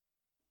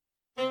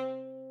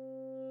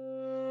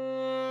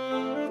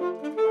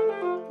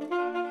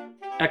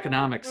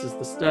Economics is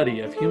the study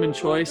of human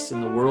choice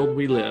in the world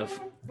we live.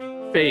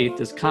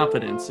 Faith is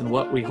confidence in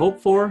what we hope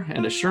for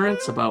and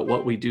assurance about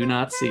what we do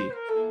not see.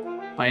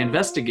 By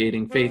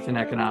investigating faith in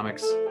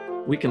economics,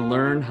 we can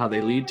learn how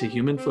they lead to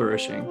human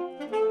flourishing.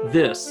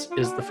 This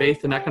is the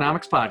Faith in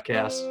Economics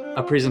Podcast,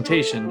 a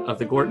presentation of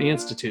the Gortney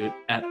Institute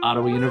at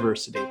Ottawa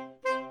University.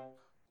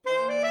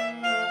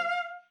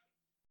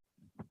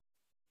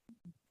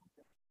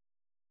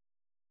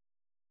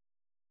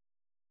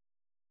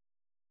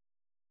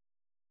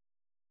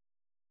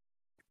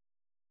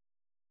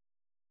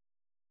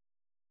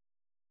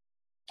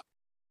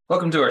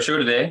 Welcome to our show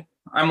today.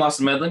 I'm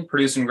Lawson Medlin,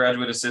 producer and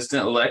graduate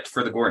assistant-elect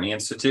for the Gortney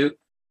Institute.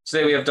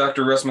 Today we have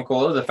Dr. Russ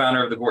McCullough, the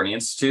founder of the Gortney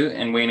Institute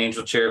and Wayne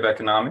Angell Chair of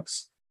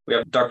Economics. We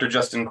have Dr.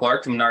 Justin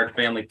Clark, the Menard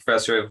Family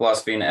Professor of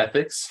Philosophy and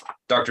Ethics,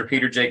 Dr.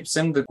 Peter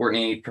Jacobson, the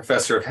Gortney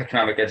Professor of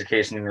Economic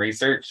Education and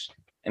Research,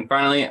 and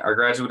finally, our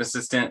graduate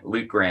assistant,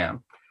 Luke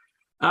Graham.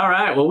 All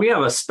right. Well, we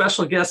have a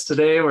special guest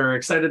today. We're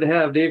excited to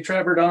have Dave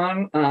Trabert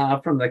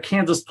on from the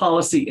Kansas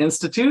Policy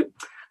Institute.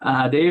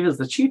 Dave is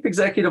the Chief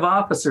Executive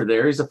Officer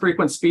there. He's a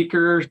frequent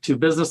speaker to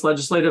business,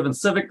 legislative, and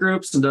civic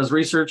groups and does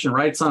research and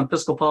writes on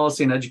fiscal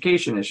policy and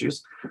education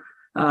issues.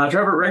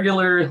 Trabert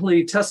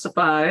regularly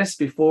testifies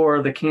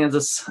before the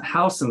Kansas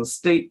House and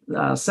State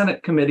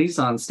Senate committees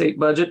on state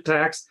budget,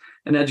 tax,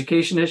 and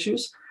education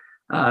issues.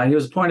 He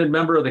was appointed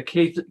member of the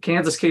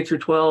Kansas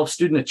K-12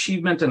 Student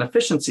Achievement and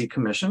Efficiency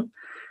Commission.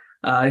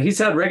 He's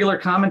had regular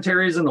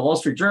commentaries in the Wall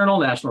Street Journal,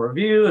 National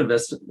Review,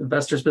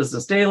 Investors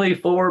Business Daily,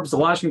 Forbes, the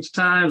Washington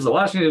Times, the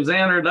Washington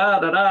Examiner,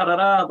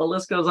 the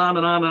list goes on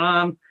and on and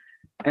on.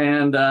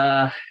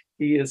 And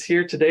he is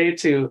here today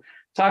to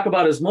talk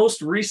about his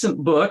most recent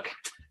book,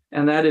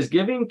 and that is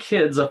Giving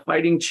Kids a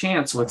Fighting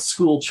Chance with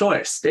School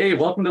Choice. Dave,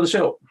 welcome to the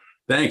show.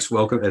 Thanks.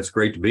 Welcome. It's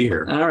great to be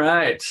here. All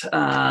right.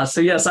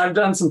 So yes, I've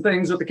done some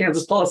things with the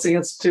Kansas Policy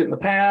Institute in the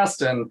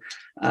past, and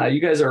you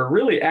guys are a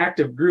really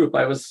active group.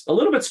 I was a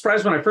little bit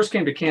surprised when I first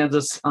came to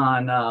Kansas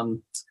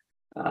on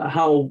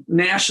how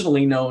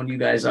nationally known you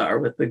guys are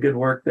with the good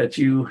work that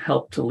you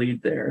helped to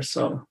lead there.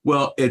 So,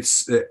 well,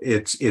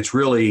 it's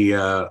really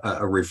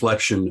a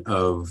reflection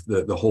of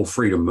the whole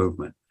freedom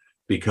movement,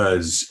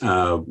 because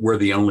we're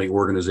the only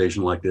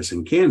organization like this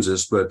in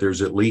Kansas, but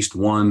there's at least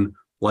one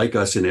like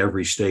us in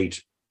every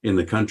state in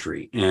the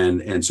country.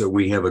 And so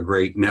we have a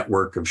great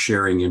network of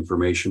sharing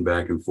information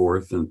back and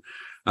forth.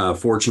 And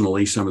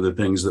fortunately, some of the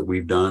things that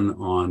we've done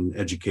on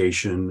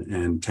education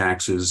and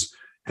taxes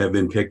have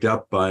been picked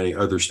up by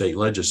other state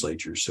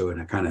legislatures. So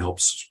it kind of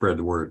helps spread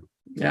the word.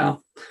 Yeah.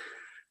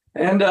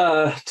 And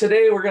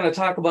today we're going to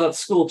talk about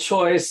school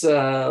choice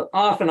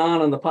off and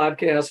on the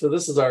podcast, but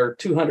this is our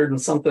 200 and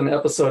something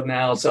episode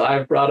now. So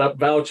I've brought up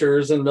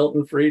vouchers and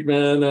Milton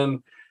Friedman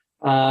and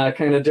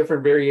kind of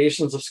different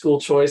variations of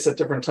school choice at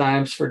different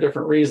times for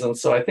different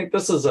reasons. So I think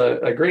this is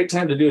a great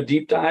time to do a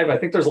deep dive. I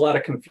think there's a lot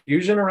of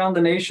confusion around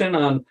the nation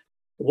on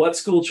what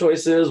school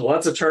choice is,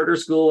 what's a charter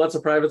school, what's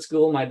a private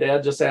school. My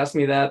dad just asked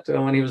me that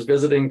when he was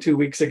visiting 2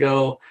 weeks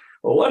ago.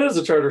 Well, what is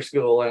a charter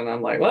school? And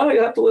I'm like, well,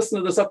 you have to listen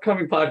to this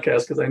upcoming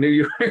podcast because I knew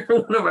you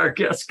were one of our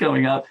guests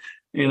coming up,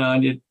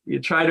 and you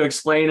try to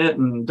explain it,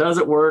 and does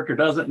it work or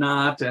does it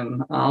not,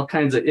 and all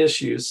kinds of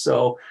issues.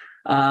 So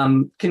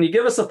can you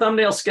give us a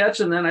thumbnail sketch?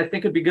 And then I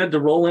think it'd be good to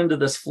roll into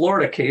this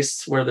Florida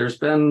case where there's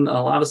been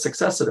a lot of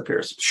success, it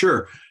appears.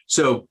 Sure.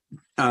 So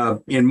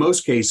in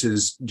most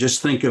cases,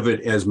 just think of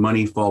it as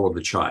money follow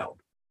the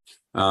child.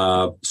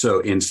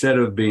 So instead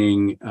of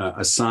being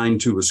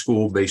assigned to a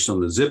school based on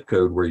the zip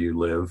code where you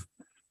live,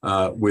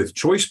 with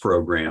choice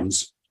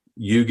programs,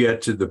 you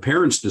get to the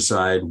parents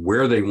decide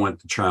where they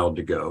want the child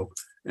to go,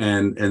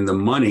 and the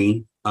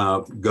money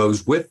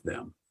goes with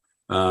them.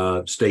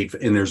 State,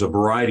 and there's a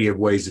variety of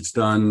ways it's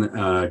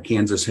done.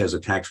 Kansas has a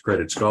tax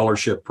credit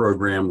scholarship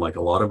program like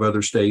a lot of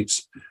other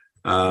states.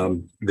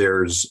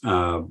 There's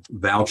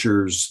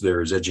vouchers,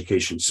 there's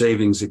education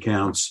savings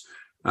accounts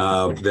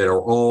that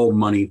are all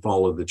money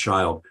follow the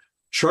child.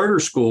 Charter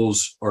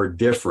schools are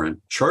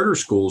different. Charter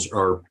schools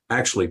are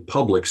actually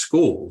public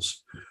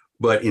schools,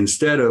 but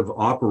instead of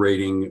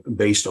operating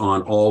based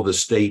on all the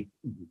state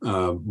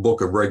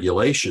book of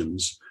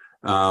regulations,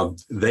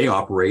 they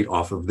operate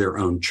off of their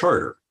own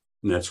charter.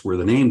 And that's where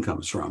the name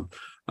comes from.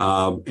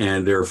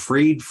 And they're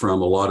freed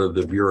from a lot of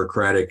the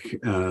bureaucratic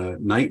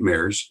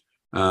nightmares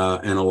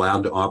and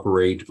allowed to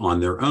operate on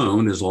their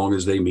own as long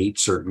as they meet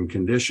certain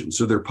conditions.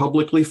 So they're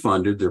publicly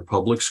funded, they're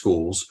public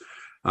schools.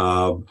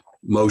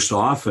 Most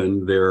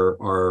often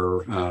there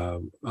are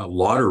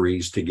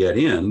lotteries to get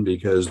in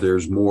because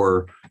there's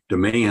more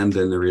demand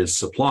than there is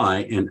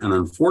supply. And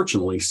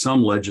unfortunately,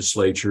 some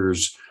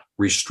legislatures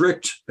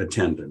restrict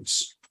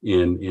attendance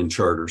in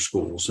charter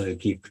schools. They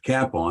keep the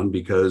cap on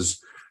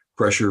because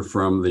pressure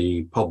from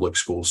the public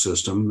school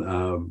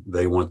system,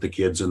 they want the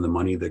kids and the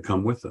money that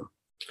come with them.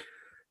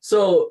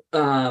 So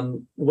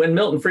when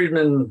Milton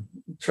Friedman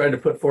tried to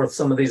put forth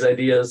some of these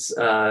ideas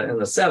in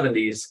the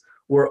 70s,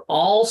 were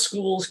all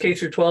schools K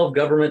through 12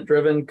 government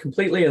driven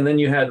completely, and then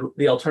you had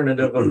the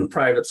alternative of the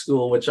private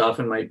school, which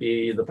often might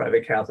be the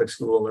private Catholic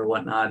school or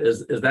whatnot.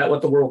 Is that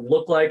what the world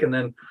looked like? And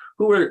then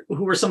who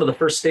were some of the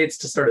first states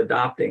to start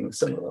adopting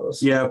some of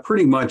those? Yeah,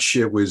 pretty much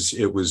it was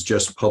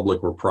just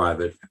public or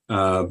private.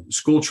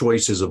 School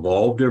choice has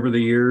evolved over the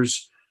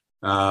years.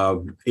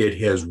 It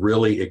has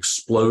really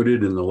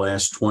exploded in the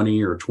last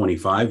 20 or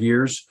 25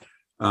 years,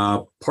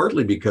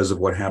 partly because of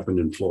what happened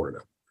in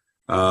Florida.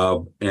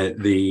 In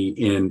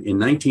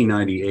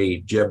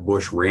 1998, Jeb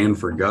Bush ran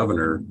for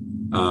governor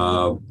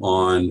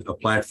on a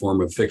platform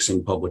of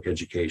fixing public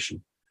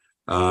education.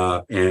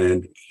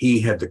 And he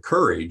had the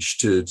courage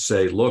to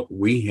say, look,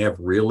 we have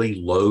really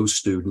low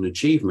student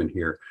achievement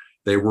here.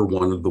 They were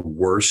one of the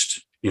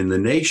worst in the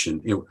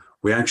nation.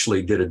 We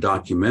actually did a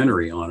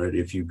documentary on it.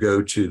 If you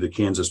go to the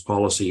Kansas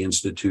Policy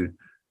Institute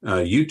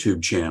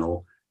YouTube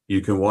channel, you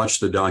can watch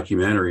the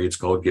documentary. It's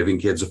called Giving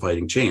Kids a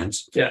Fighting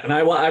Chance. Yeah, and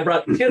I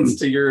brought kids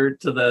to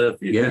the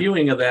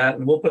viewing of that,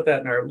 and we'll put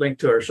that in our link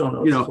to our show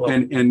notes. You know, as well.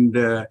 and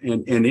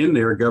in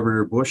there,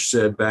 Governor Bush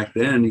said back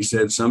then, he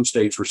said some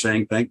states were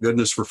saying, "Thank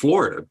goodness for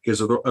Florida, because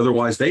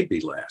otherwise they'd be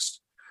last."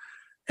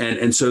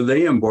 And so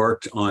they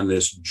embarked on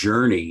this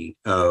journey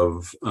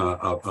of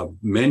a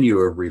menu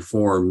of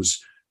reforms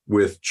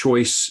with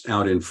choice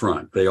out in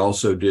front. They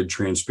also did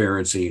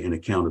transparency and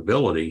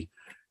accountability,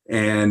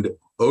 and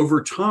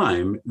over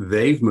time,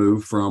 they've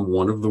moved from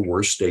one of the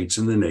worst states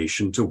in the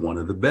nation to one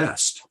of the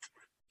best.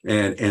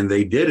 And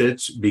they did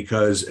it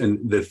because,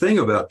 and the thing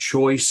about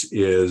choice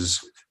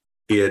is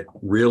it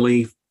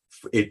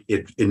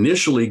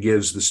initially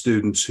gives the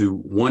students who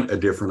want a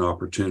different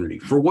opportunity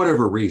for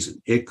whatever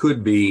reason. It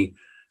could be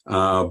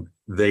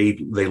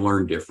they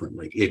learn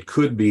differently. It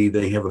could be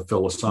they have a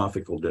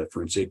philosophical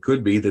difference. It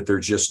could be that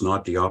there's just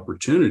not the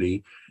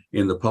opportunity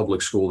in the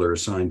public school they're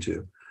assigned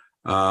to.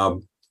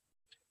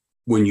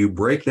 When you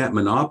break that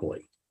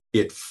monopoly,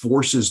 it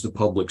forces the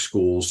public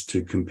schools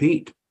to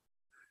compete,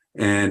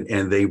 and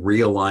they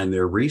realign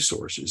their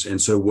resources.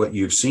 And so what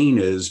you've seen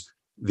is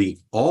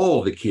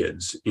all the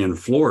kids in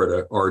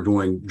Florida are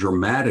doing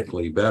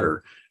dramatically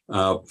better.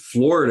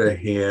 Florida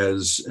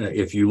has,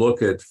 if you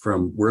look at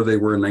from where they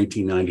were in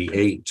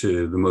 1998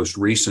 to the most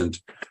recent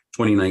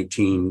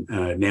 2019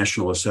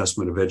 National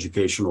Assessment of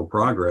Educational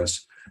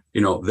Progress,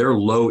 their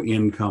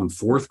low-income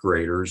fourth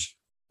graders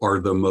are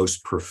the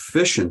most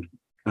proficient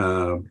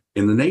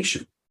in the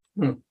nation.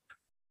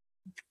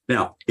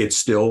 Now, it's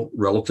still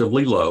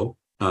relatively low.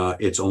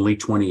 It's only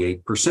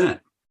 28%.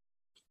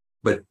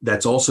 But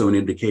that's also an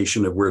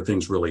indication of where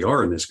things really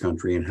are in this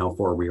country and how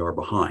far we are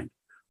behind.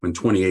 When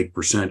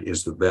 28%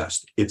 is the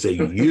best, it's a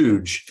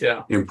huge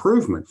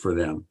improvement for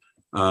them.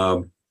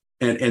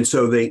 And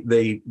so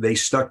they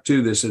stuck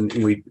to this, and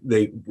we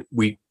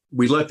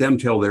let them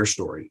tell their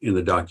story in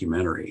the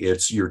documentary.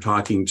 You're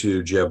talking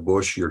to Jeb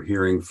Bush, you're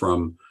hearing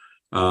from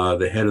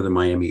the head of the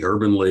Miami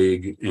Urban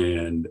League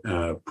and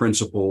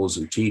principals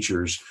and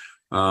teachers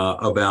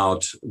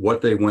about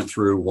what they went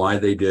through, why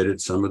they did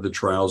it, some of the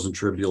trials and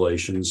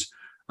tribulations,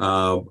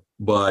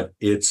 but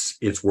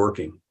it's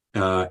working.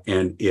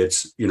 And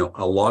it's,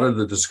 a lot of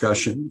the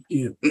discussion,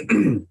 a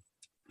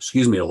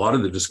lot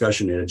of the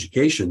discussion in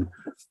education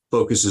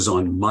focuses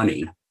on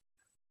money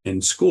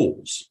and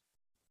schools,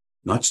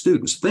 not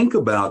students. Think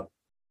about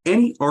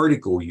any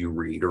article you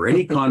read or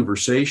any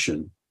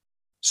conversation.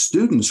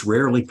 Students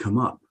rarely come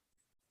up.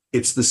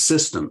 It's the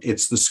system,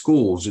 it's the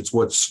schools, it's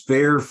what's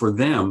fair for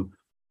them,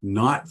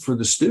 not for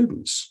the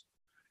students.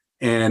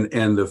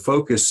 And the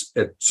focus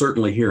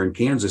certainly here in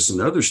Kansas and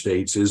other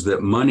states is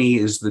that money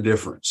is the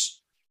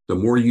difference. The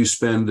more you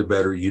spend, the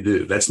better you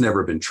do. That's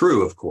never been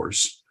true, of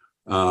course.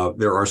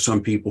 There are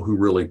some people who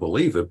really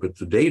believe it, but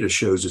the data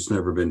shows it's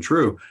never been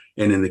true.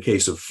 And in the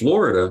case of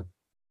Florida,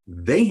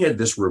 they had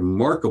this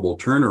remarkable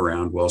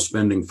turnaround while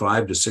spending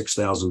 $5,000 to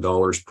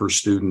 $6,000 per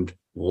student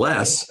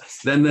less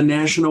than the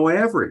national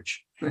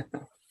average,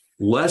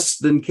 less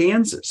than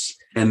Kansas.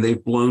 And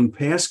they've blown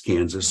past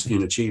Kansas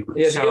in achievement.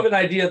 Yeah, to give an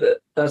idea that,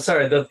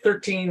 the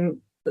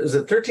 13, is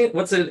it 13?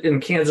 What's it in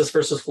Kansas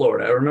versus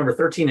Florida? I remember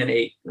 13 and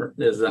 8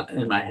 is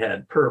in my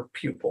head per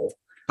pupil.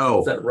 Oh,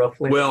 is that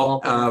roughly? Well,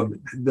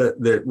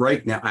 the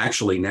right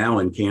now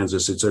in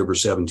Kansas, it's over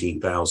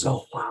 17,000.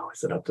 Oh, wow.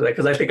 Is it up to that?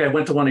 Because I think I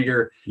went to one of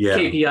your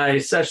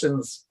KPI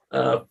sessions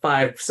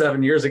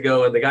 5-7 years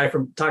ago, and the guy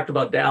talked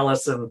about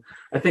Dallas, and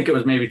I think it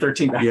was maybe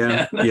 13.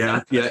 Yeah,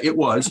 it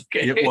was.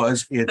 Okay. It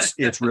was.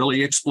 It's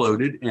really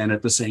exploded, and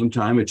at the same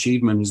time,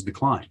 achievement has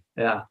declined.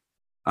 Yeah.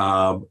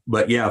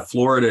 But yeah,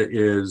 Florida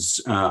is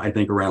I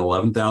think around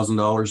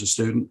 $11,000 a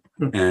student,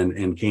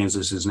 and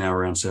Kansas is now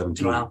around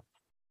 17. Wow.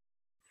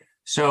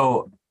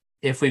 So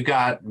if we've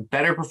got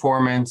better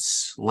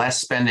performance,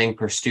 less spending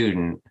per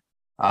student,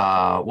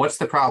 what's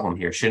the problem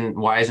here?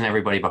 Why isn't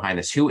everybody behind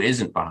this? Who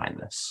isn't behind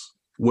this?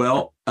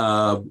 Well,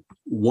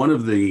 one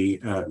of the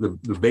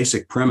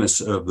basic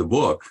premise of the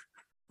book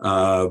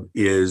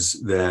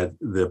is that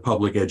the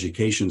public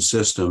education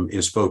system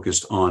is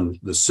focused on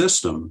the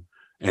system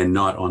and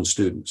not on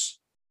students.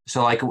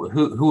 So, like,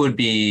 who would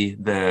be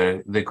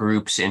the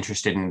groups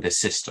interested in the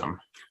system?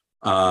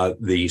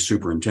 The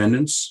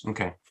superintendents,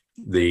 Okay,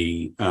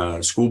 the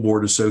school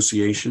board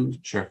association,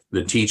 sure.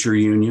 the teacher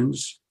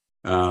unions.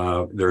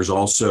 There's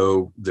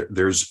also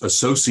there's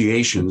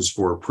associations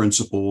for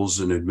principals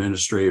and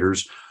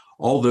administrators,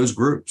 all those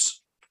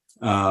groups.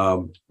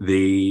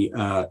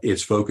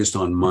 It's focused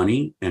on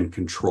money and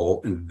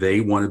control, and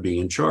they want to be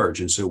in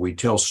charge. And so we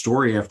tell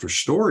story after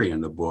story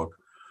in the book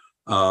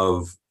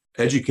of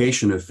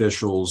education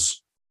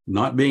officials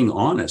not being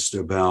honest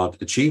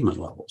about achievement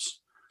levels,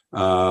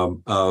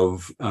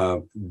 of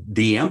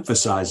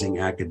de-emphasizing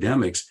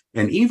academics,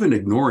 and even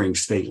ignoring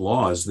state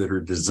laws that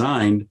are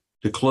designed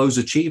to close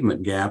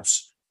achievement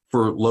gaps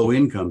for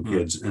low-income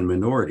kids and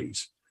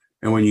minorities.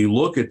 And when you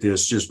look at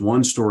this, just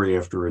one story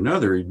after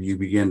another, you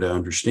begin to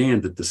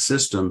understand that the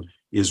system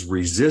is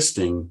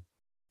resisting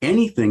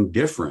anything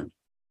different.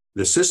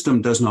 The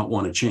system does not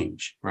want to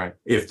change. Right.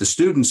 If the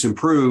students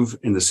improve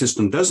and the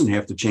system doesn't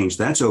have to change,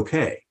 that's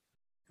okay.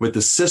 But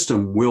the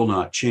system will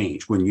not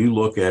change. When you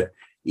look at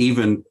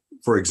even,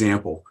 for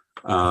example,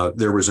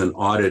 there was an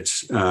audit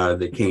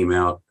that came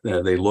out.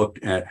 They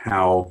looked at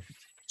how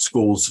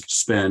schools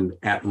spend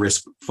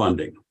at-risk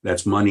funding.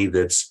 That's money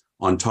that's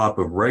on top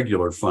of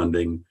regular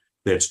funding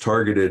that's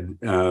targeted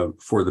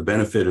for the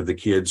benefit of the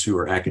kids who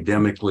are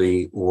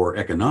academically or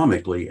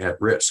economically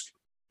at risk.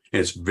 And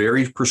it's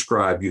very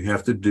prescribed. You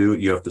have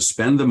to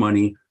spend the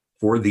money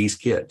for these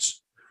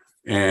kids.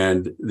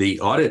 And the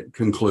audit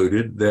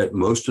concluded that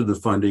most of the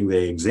funding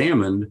they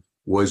examined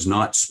was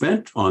not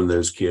spent on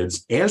those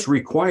kids as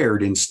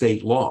required in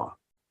state law.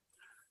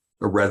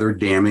 A rather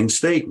damning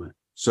statement.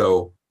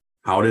 So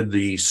how did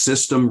the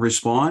system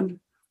respond?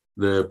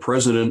 The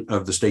president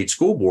of the state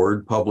school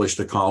board published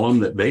a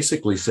column that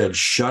basically said,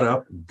 shut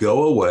up,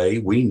 go away,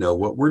 we know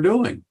what we're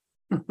doing.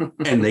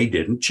 And they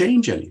didn't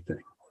change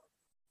anything.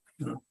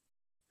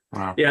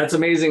 Wow. Yeah, it's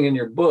amazing in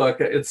your book.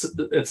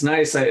 It's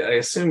nice. I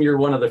assume you're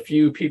one of the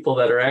few people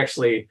that are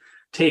actually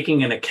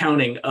taking an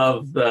accounting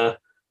of the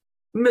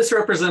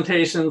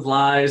misrepresentations,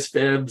 lies,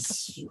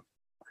 fibs,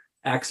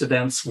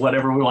 accidents,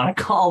 whatever we want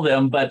to call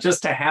them. But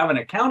just to have an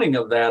accounting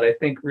of that, I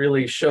think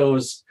really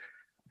shows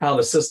how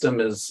the system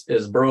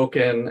is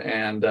broken,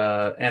 and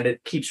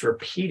it keeps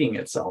repeating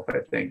itself, I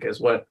think, is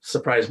what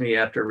surprised me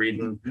after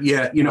reading.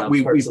 Yeah,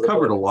 we've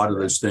covered a lot of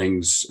those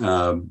things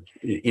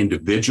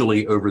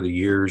individually over the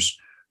years.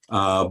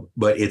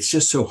 But it's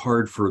just so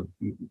hard for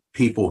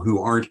people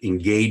who aren't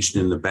engaged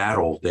in the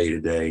battle day to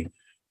day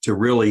to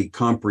really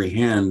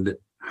comprehend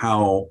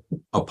how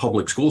a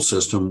public school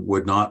system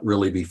would not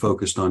really be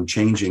focused on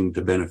changing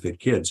to benefit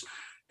kids.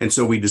 And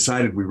so we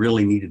decided we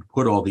really needed to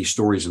put all these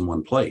stories in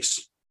one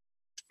place.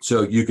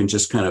 So you can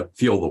just kind of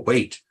feel the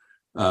weight,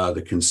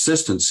 the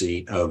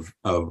consistency of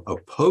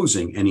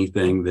opposing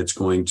anything that's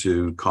going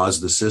to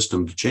cause the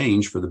system to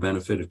change for the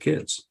benefit of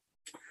kids.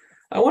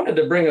 I wanted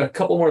to bring a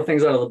couple more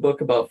things out of the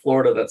book about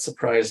Florida that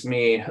surprised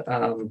me,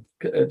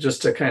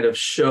 just to kind of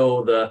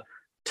show the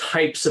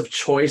types of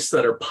choice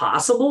that are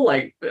possible.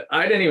 Like,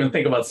 I didn't even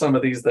think about some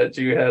of these that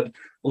you had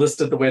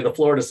listed the way the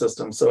Florida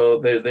system. So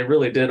they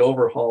really did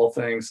overhaul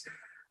things.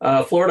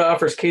 Florida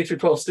offers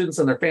K-12 students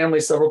and their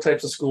families several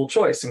types of school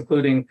choice,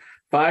 including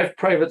 5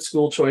 private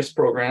school choice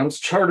programs,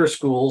 charter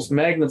schools,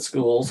 magnet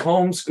schools,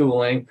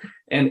 homeschooling,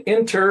 and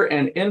inter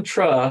and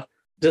intra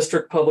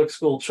district public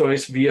school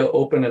choice via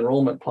open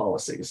enrollment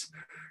policies.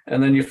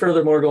 And then you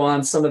furthermore go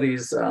on some of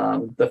these,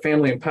 the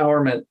family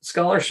empowerment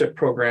scholarship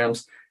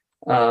programs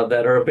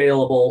that are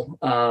available.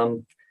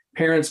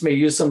 Parents may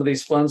use some of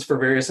these funds for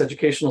various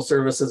educational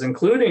services,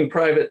 including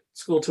private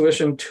school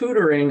tuition,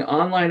 tutoring,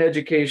 online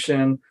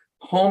education,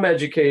 home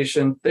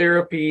education,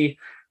 therapy,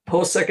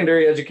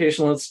 post-secondary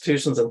educational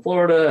institutions in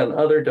Florida, and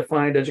other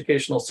defined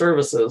educational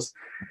services.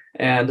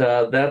 And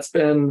that's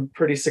been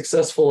pretty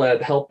successful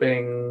at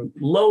helping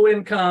low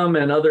income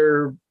and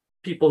other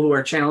people who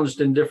are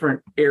challenged in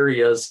different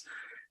areas.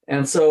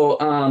 And so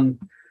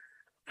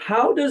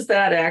how does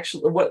that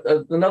actually,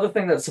 another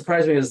thing that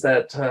surprised me is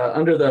that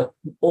under the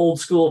old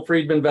school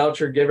Friedman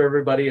voucher, give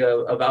everybody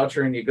a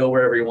voucher and you go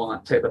wherever you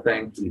want type of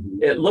thing.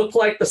 Mm-hmm. It looked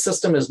like the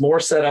system is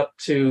more set up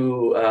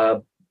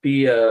to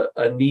be a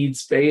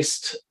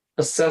needs-based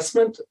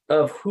assessment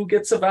of who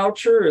gets a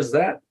voucher. Is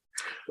that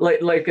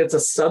like it's a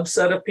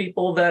subset of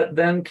people that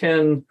then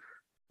can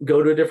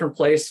go to a different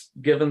place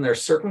given their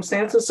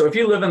circumstances? So if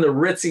you live in the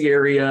ritzy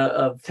area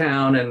of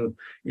town and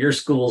your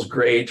school's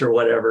great or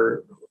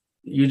whatever,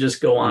 you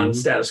just go on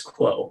status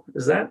quo.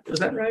 Is that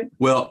right?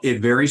 Well,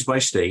 it varies by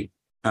state.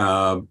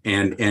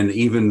 And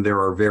even there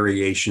are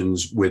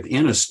variations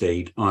within a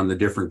state on the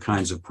different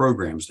kinds of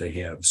programs they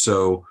have.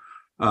 So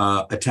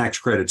a tax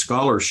credit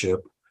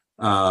scholarship,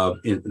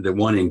 the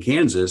one in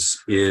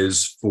Kansas,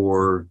 is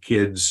for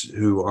kids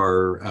who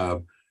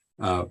are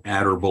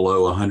at or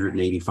below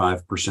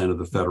 185% of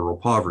the federal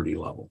poverty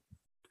level.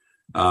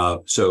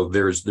 So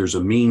there's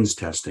a means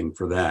testing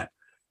for that.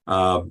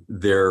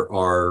 There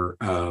are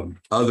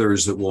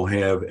others that will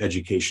have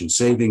education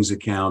savings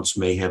accounts,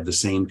 may have the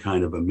same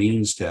kind of a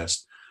means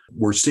test.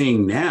 We're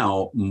seeing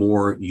now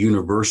more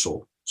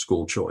universal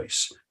school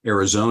choice.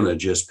 Arizona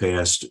just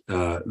passed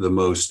the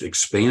most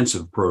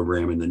expansive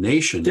program in the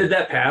nation. Did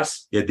that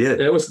pass? It did.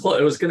 It was close.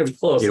 It was going to be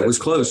close. It was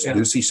close. Yeah.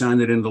 Ducey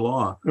signed it into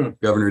law,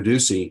 Governor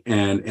Ducey,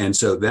 and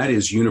so that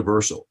is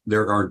universal.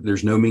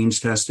 There's no means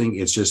testing.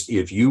 It's just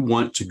if you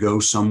want to go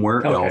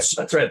somewhere else.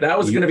 That's right. That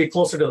was going to be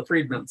closer to the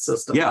Friedman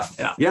system.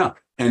 Yeah.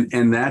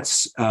 And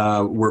that's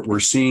we're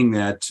seeing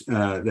that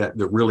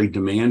really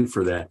demand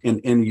for that.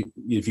 And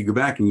if you go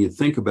back and you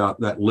think about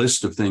that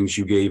list of things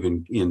you gave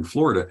in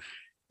Florida,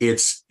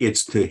 it's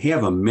to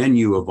have a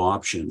menu of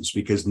options,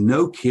 because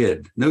no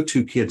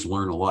two kids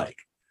learn alike.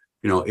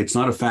 It's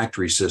not a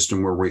factory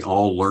system where we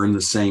all learn the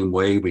same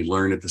way, we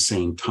learn at the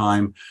same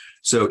time.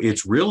 So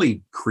it's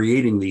really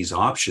creating these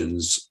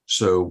options.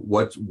 So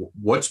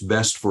what's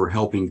best for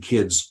helping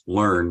kids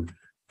learn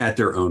at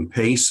their own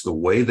pace, the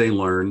way they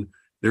learn.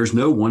 There's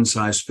no one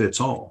size fits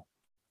all.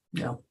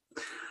 Yeah. All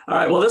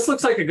right. Well, this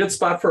looks like a good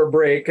spot for a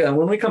break.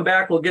 When we come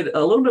back, we'll get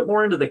a little bit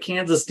more into the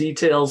Kansas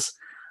details,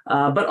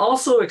 but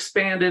also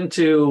expand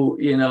into,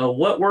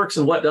 what works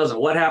and what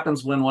doesn't. What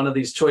happens when one of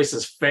these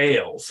choices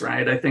fails,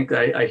 right? I think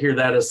I hear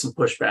that as some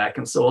pushback.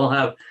 And so we'll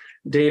have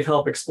Dave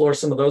help explore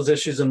some of those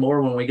issues and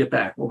more when we get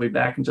back. We'll be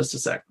back in just a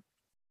second.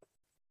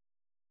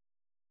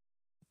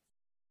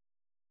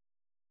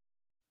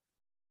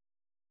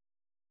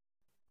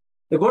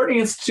 The Gortney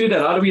Institute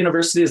at Ottawa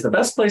University is the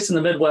best place in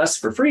the Midwest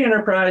for free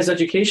enterprise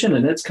education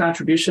and its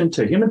contribution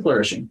to human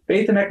flourishing,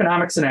 faith and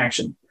economics in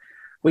action.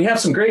 We have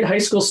some great high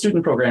school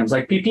student programs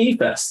like PPE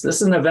Fest. This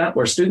is an event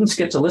where students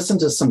get to listen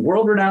to some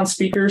world-renowned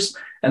speakers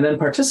and then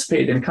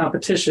participate in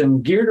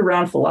competition geared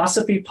around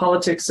philosophy,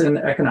 politics, and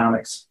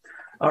economics.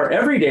 Our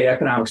everyday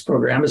economics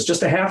program is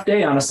just a half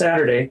day on a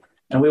Saturday,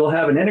 and we will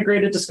have an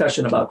integrated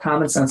discussion about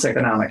common sense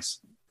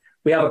economics.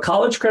 We have a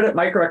college credit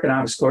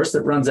microeconomics course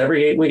that runs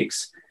every 8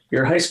 weeks.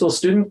 Your high school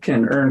student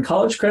can earn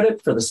college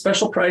credit for the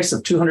special price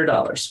of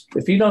 $200.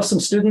 If you know some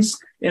students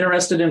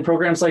interested in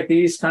programs like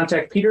these,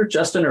 contact Peter,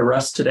 Justin, or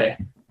Russ today.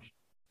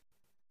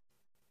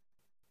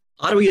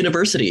 Ottawa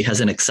University has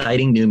an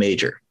exciting new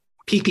major,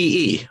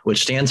 PPE,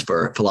 which stands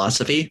for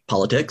Philosophy,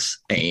 Politics,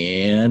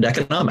 and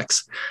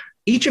Economics.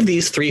 Each of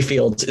these three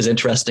fields is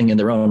interesting in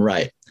their own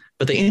right,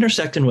 but they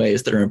intersect in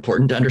ways that are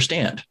important to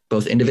understand,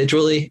 both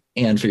individually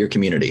and for your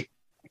community.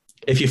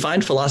 If you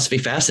find philosophy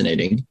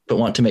fascinating, but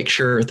want to make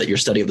sure that your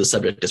study of the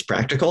subject is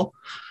practical,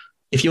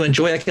 if you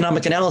enjoy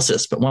economic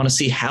analysis, but want to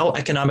see how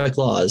economic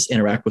laws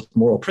interact with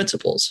moral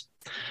principles,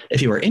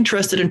 if you are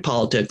interested in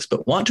politics,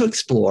 but want to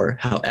explore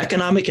how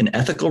economic and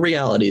ethical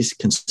realities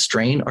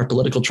constrain our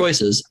political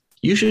choices,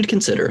 you should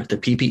consider the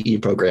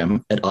PPE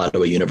program at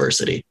Ottawa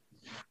University.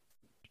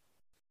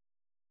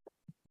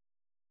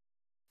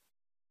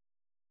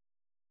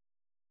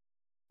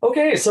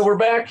 Okay, so we're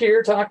back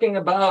here talking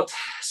about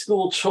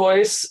school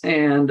choice,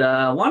 and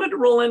wanted to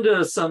roll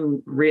into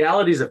some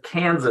realities of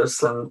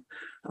Kansas and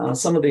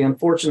some of the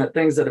unfortunate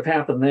things that have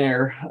happened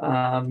there.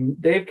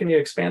 Dave, can you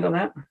expand on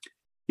that?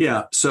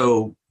 Yeah,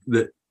 so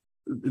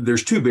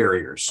there's two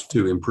barriers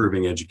to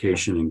improving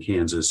education in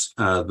Kansas.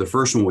 The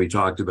first one we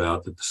talked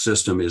about, that the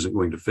system isn't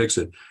going to fix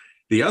it.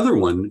 The other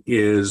one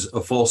is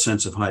a false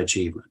sense of high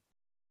achievement.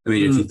 I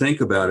mean, if you think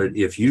about it,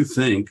 if you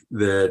think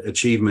that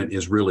achievement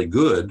is really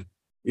good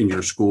in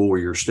your school or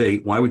your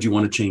state, why would you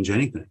want to change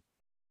anything?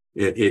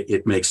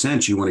 It makes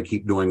sense. You want to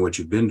keep doing what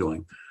you've been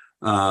doing.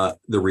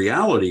 The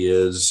reality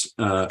is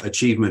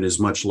achievement is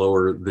much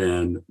lower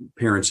than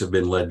parents have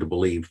been led to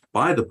believe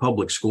by the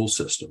public school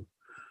system.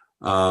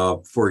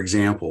 For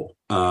example,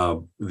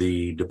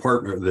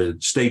 the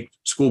State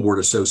School Board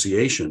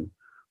Association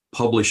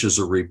publishes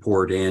a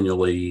report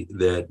annually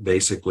that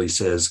basically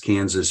says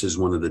Kansas is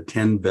one of the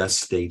 10 best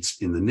states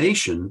in the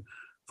nation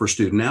for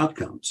student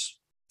outcomes.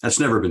 That's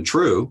never been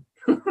true.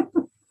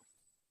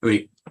 I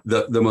mean,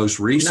 the most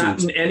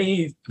recent, not in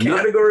any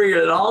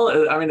category at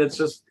all. I mean, it's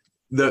just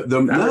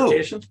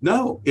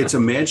no, it's a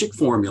magic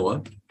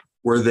formula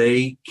where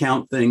they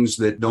count things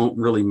that don't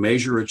really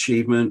measure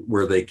achievement,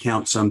 where they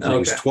count some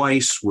things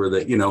twice, where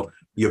they,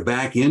 you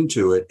back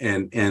into it,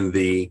 and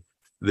the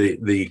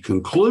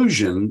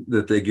conclusion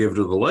that they give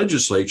to the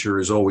legislature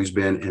has always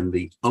been, and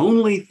the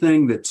only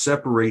thing that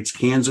separates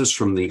Kansas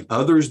from the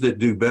others that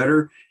do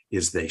better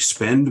is they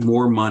spend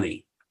more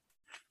money.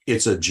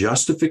 It's a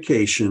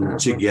justification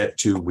to get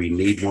to, we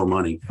need more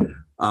money.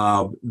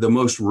 The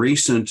most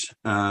recent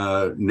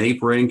NAEP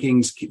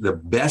rankings, the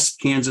best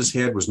Kansas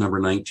had was number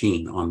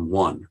 19 on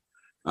one.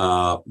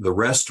 The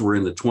rest were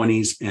in the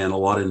 20s and a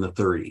lot in the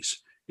 30s.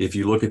 If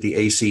you look at the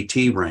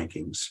ACT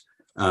rankings,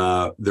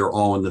 they're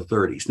all in the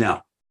 30s.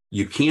 Now,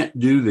 you can't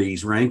do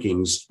these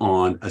rankings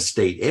on a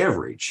state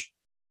average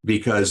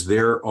because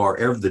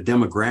the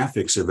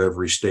demographics of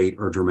every state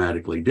are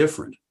dramatically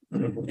different.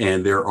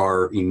 And there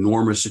are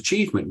enormous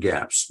achievement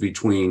gaps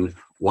between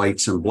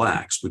whites and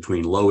blacks,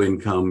 between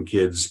low-income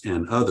kids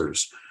and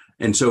others.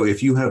 And so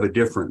if you have a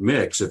different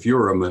mix, if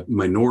you're a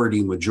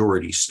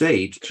minority-majority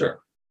state, sure,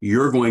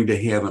 you're going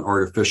to have an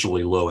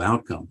artificially low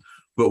outcome.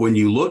 But when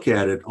you look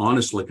at it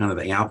honestly, kind of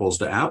the apples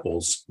to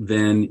apples,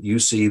 then you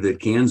see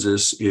that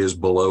Kansas is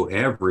below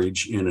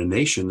average in a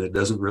nation that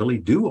doesn't really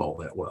do all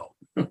that well.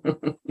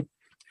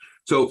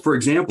 So, for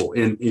example,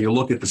 you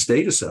look at the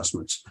state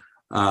assessments,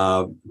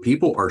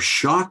 people are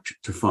shocked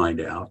to find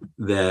out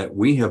that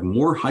we have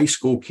more high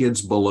school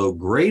kids below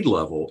grade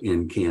level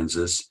in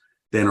Kansas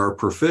than are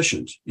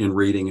proficient in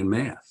reading and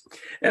math.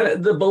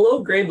 And the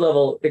below grade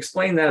level,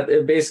 explain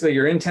that. Basically,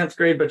 you're in 10th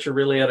grade, but you're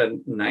really at a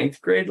 9th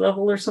grade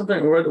level or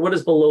something. What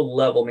does below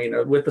level mean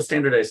with the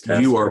standardized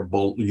test? You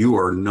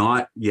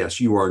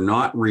are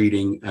not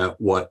reading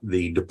at what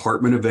the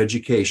Department of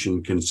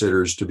Education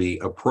considers to be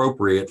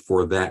appropriate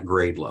for that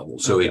grade level.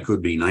 So Okay. It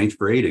could be 9th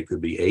grade, it could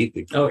be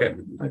 8th.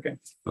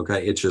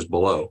 Okay. It's just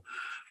below.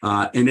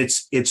 And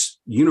it's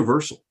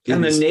universal.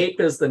 And It is the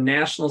NAEP is the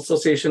National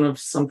Association of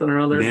something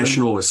or other?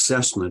 National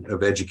Assessment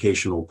of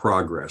Educational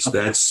Progress. Okay.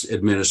 That's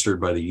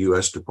administered by the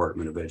U.S.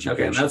 Department of Education.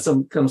 Okay, and that's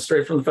comes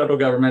straight from the federal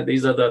government.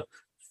 These are the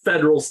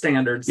federal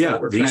standards Yeah,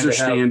 that we're these trying are to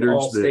have standards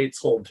all that- states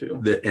hold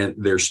to. And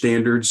their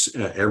standards,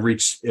 every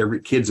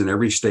kids in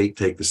every state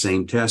take the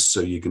same test,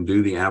 so you can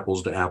do the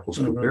apples to apples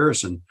Mhm.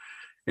 comparison.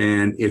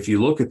 And if you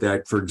look at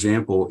that, for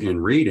example, in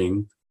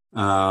reading,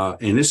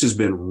 and this has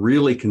been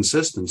really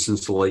consistent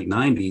since the late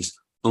 90s,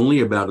 only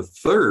about a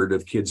third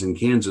of kids in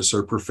Kansas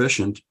are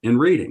proficient in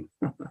reading.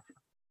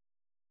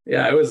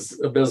 Yeah, it was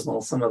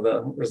abysmal, some of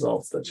the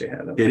results that you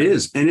had. It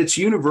is, and it's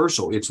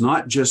universal. It's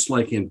not just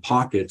like in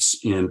pockets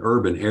in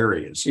urban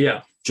areas.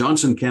 Yeah,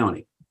 Johnson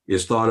County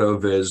is thought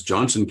of as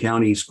Johnson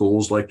County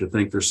schools like to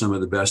think they're some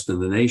of the best in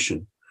the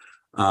nation.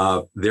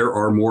 There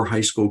are more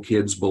high school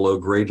kids below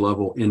grade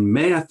level in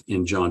math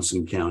in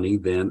Johnson County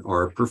than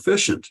are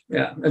proficient.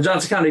 yeah. And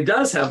Johnson County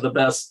does have the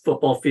best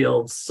football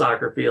fields,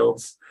 soccer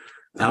fields,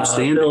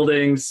 Outstanding.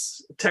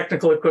 buildings,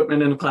 technical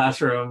equipment in the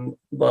classroom,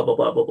 blah, blah,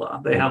 blah, blah, blah.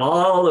 They have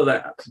all of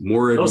that.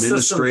 More Those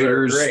systems are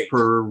administrators great.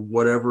 per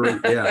whatever.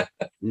 Yeah.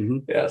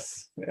 Mhm.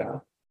 Yes, yeah.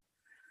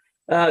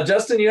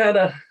 Justin, you had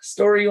a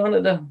story you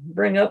wanted to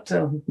bring up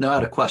to No, I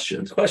had a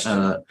question. question.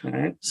 All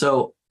right.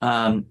 So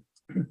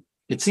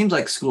it seems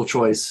like school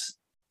choice,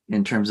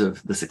 in terms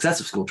of the success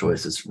of school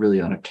choice, is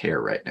really on a tear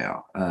right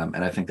now.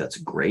 And I think that's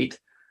great.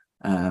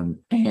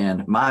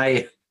 And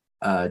my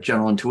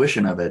general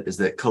intuition of it is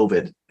that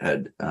COVID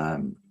had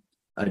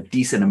a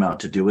decent amount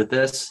to do with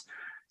this,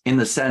 in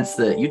the sense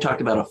that you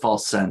talked about a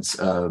false sense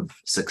of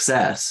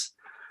success.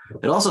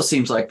 It also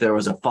seems like there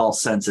was a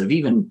false sense of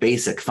even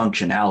basic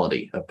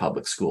functionality of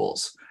public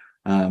schools,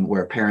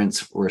 where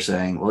parents were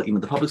saying, well,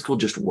 the public school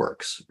just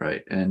works,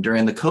 right? And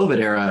during the COVID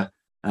era,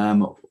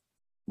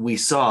 we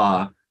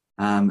saw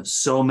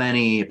so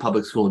many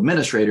public school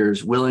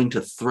administrators willing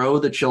to throw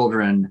the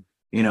children,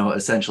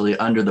 essentially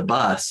under the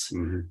bus.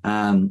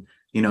 Mhm.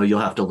 You'll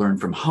have to learn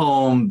from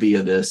home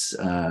via this,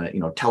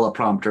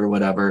 teleprompter or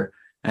whatever.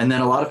 And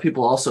then a lot of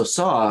people also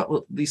saw,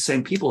 well, these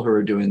same people who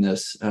are doing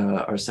this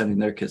are sending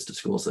their kids to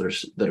schools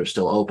that are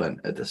still open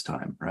at this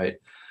time, right?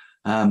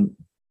 And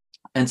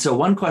so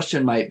one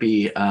question might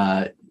be,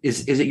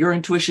 is it your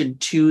intuition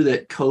too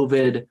that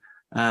COVID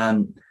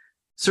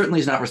certainly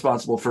is not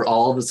responsible for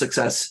all of the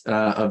success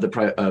of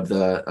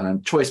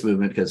the choice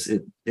movement, because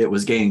it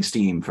was gaining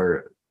steam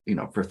for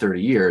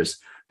 30 years,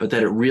 but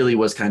that it really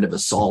was kind of a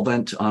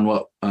solvent on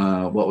what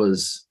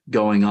was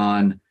going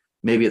on,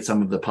 maybe at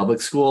some of the public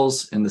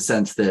schools, in the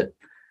sense that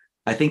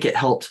I think it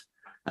helped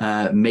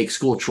make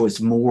school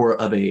choice more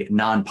of a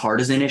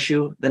nonpartisan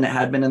issue than it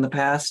had been in the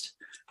past.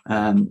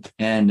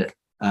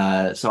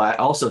 So I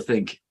also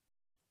think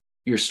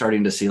you're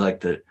starting to see like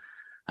the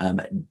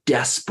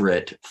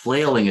desperate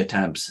flailing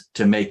attempts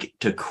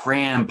to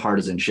cram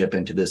partisanship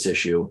into this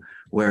issue,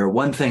 where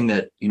one thing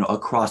that,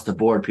 across the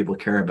board people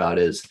care about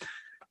is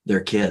their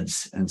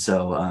kids. And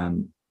so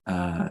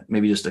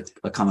maybe just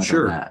a comment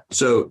Sure. on that.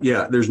 So,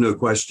 yeah, there's no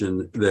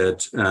question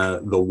that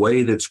the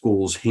way that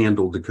schools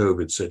handled the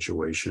COVID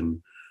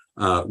situation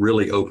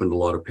really opened a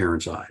lot of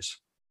parents' eyes.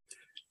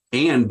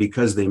 And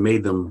because they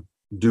made them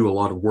do a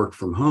lot of work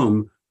from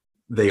home,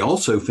 they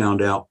also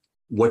found out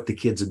what the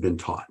kids had been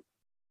taught,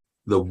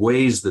 the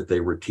ways that they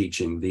were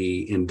teaching,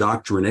 the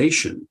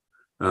indoctrination.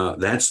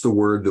 That's the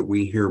word that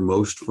we hear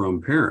most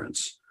from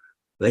parents.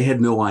 They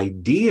had no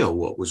idea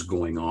what was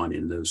going on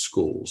in those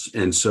schools.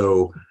 And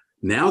so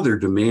now they're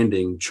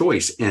demanding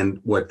choice. And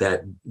what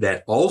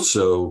that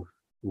also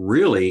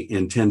really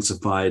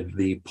intensified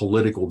the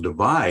political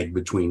divide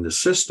between the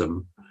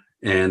system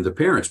and the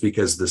parents,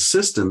 because the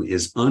system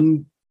is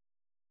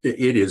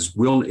it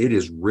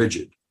is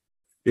rigid.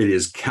 It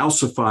is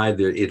calcified.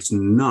 It's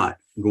not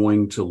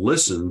going to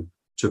listen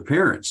to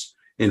parents.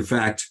 In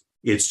fact,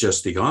 it's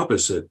just the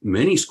opposite.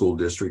 Many school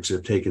districts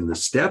have taken the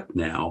step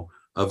now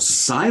of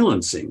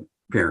silencing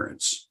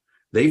parents.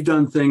 They've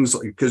done things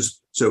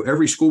so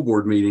every school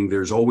board meeting,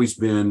 there's always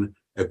been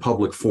a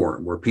public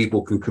forum where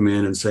people can come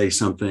in and say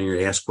something or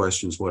ask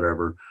questions,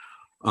 whatever.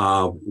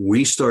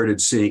 We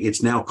started seeing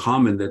it's now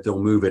common that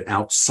they'll move it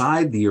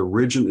outside the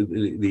original,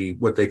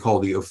 what they call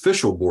the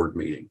official board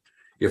meeting.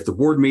 If the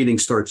board meeting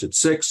starts at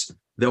 6,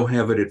 they'll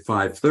have it at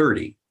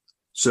 5:30,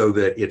 so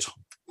that it's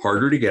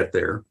harder to get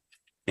there,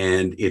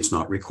 and it's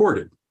not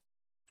recorded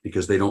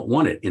because they don't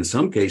want it. In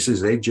some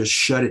cases, they just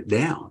shut it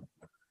down.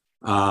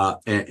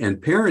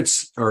 And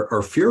parents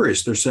are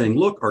furious. They're saying,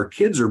 look, our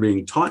kids are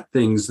being taught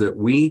things that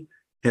we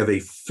have a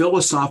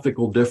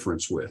philosophical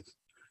difference with.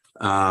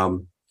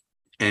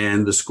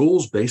 And the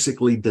schools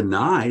basically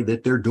deny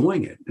that they're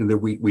doing it. And that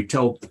we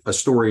tell a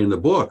story in the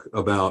book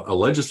about a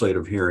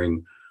legislative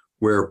hearing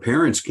where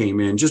parents came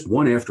in just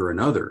one after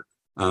another,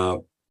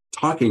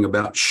 talking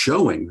about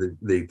showing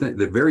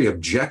the very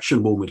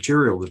objectionable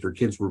material that their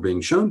kids were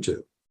being shown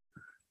to.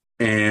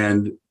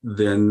 And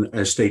then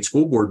a state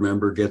school board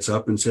member gets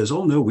up and says,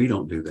 oh, no, we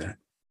don't do that.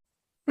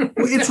 Well,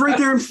 it's right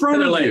there in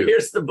front of you.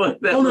 Here's the book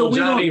that Oh, no, little we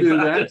don't Johnny do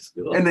brought that. to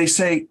school. And they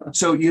say,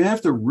 so you have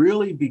to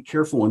really be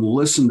careful and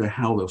listen to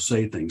how they'll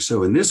say things.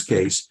 So in this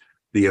case,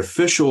 the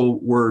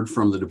official word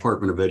from the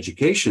Department of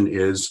Education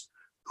is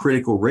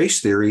critical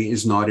race theory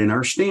is not in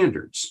our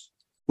standards.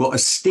 Well, a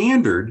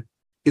standard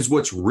is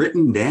what's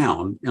written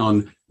down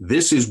on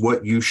this is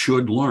what you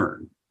should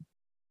learn.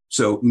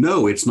 So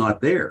no, it's not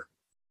there.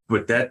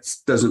 But that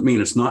doesn't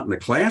mean it's not in the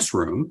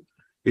classroom.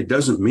 It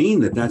doesn't mean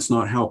that that's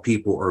not how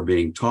people are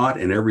being taught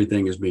and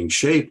everything is being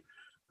shaped.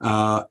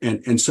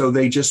 And so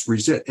they just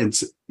resist. And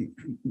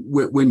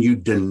when you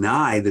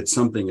deny that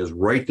something is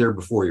right there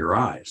before your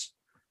eyes,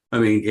 I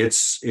mean,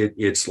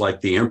 it's like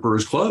the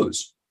emperor's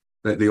clothes,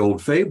 the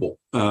old fable.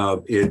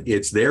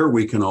 It's there.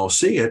 We can all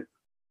see it.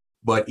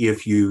 But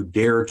if you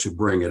dare to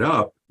bring it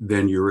up,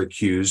 then you're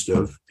accused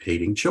of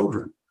hating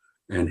children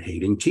and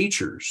hating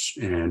teachers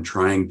and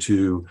trying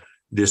to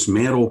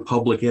dismantle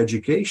public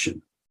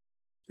education.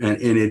 And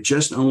it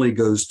just only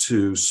goes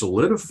to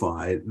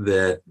solidify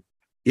that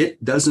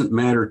it doesn't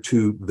matter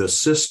to the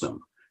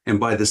system. And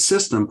by the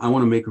system, I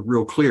want to make it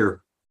real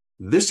clear,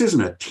 this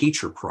isn't a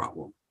teacher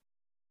problem.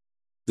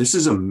 This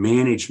is a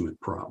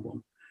management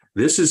problem.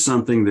 This is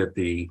something that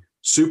the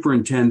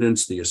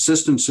superintendents, the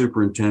assistant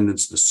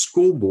superintendents, the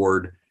school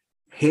board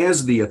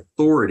has the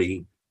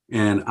authority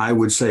and I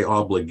would say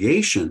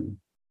obligation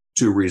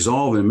to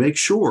resolve and make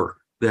sure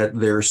that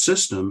their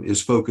system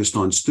is focused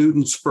on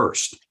students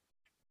first.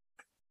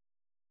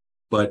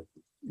 But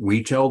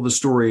we tell the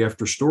story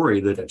after story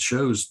that it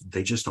shows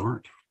they just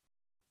aren't.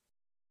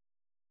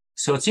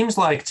 So it seems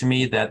like to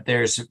me that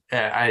there's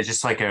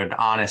just like an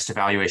honest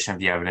evaluation of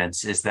the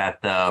evidence is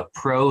that the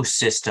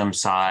pro-system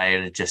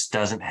side just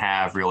doesn't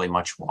have really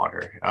much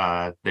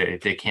water.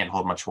 They can't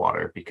hold much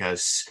water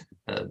because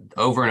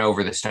over and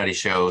over the study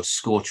shows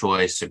school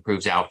choice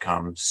improves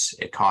outcomes.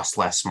 It costs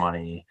less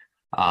money.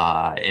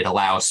 It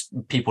allows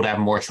people to have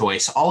more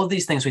choice. All of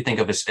these things we think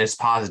of as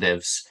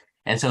positives.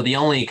 And so the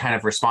only kind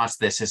of response to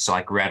this is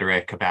like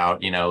rhetoric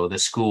about, the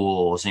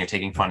schools and you're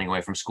taking funding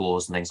away from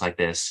schools and things like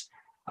this.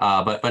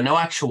 But no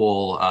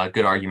actual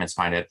good arguments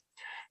behind it.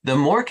 The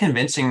more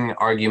convincing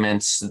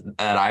arguments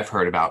that I've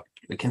heard about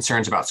the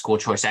concerns about school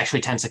choice actually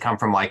tends to come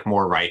from like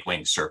more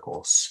right-wing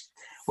circles,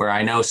 where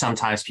I know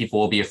sometimes people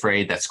will be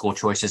afraid that school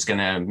choice is going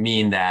to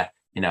mean that,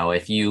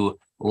 if you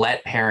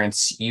let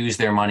parents use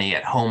their money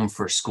at home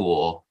for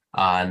school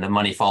and the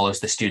money follows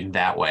the student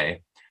that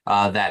way,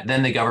 that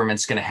then the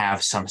government's going to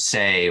have some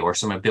say or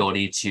some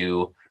ability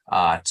to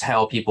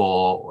tell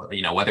people,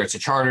 whether it's a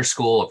charter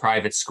school, a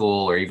private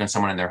school, or even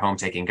someone in their home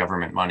taking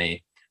government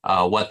money,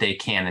 what they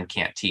can and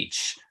can't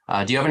teach.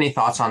 Do you have any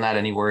thoughts on that?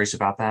 Any worries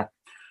about that?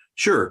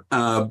 Sure.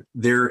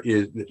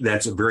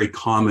 That's a very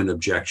common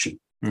objection.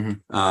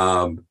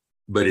 Mm-hmm.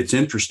 But it's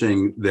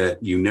interesting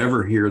that you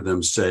never hear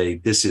them say,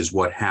 this is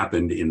what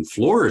happened in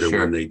Florida Sure.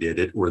 when they did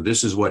it, or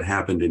this is what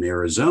happened in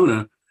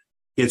Arizona.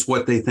 It's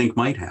what they think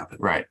might happen.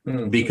 Right.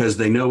 Because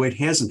they know it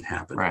hasn't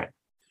happened. Right.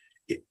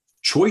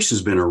 Choice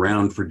has been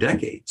around for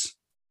decades.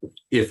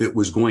 If it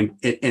was going,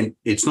 and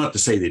it's not to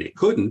say that it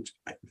couldn't,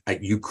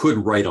 you could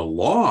write a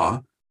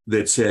law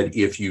that said,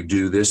 if you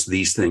do this,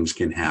 these things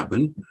can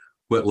happen.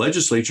 But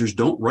legislatures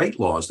don't write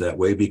laws that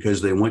way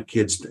because they want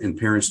kids and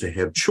parents to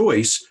have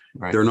choice.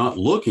 Right. They're not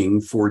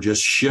looking for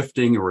just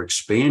shifting or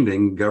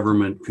expanding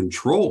government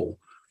control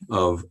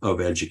of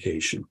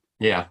education.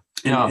 Yeah.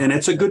 And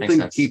it's a good thing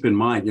sense. to keep in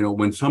mind,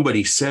 when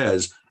somebody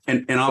says,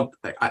 and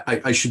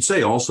I should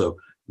say also,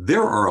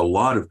 there are a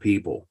lot of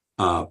people,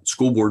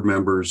 school board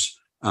members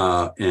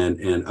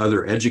and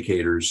other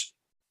educators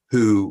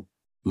who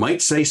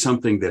might say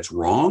something that's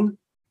wrong,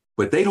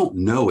 but they don't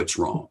know it's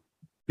wrong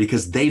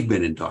because they've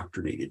been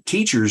indoctrinated.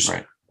 Teachers,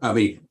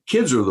 right.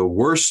 Kids are the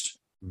worst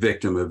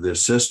victim of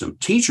this system.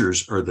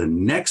 Teachers are the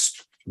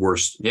next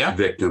worst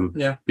victim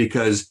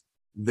because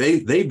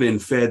they've been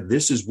fed,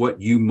 this is what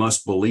you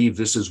must believe,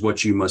 this is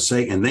what you must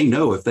say, and they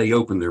know if they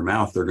open their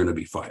mouth, they're going to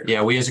be fired.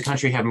 Yeah, we as a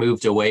country have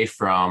moved away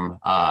from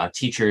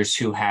teachers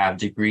who have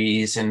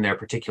degrees in their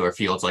particular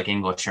fields like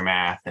English or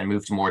math and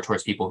moved more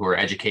towards people who are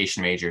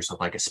education majors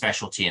with like a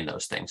specialty in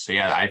those things. So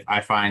yeah,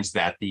 I find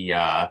that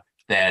the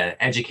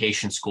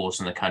education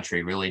schools in the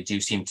country really do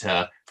seem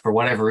to, for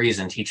whatever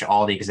reason, teach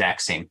all the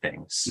exact same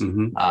things.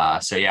 Mm-hmm.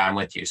 So yeah, I'm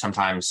with you.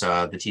 Sometimes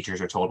the teachers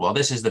are told, well,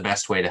 this is the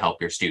best way to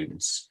help your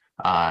students.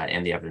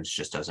 And the evidence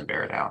just doesn't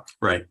bear it out.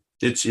 Right.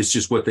 It's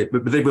just what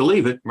but they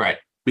believe it. Right.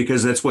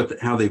 because that's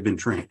how they've been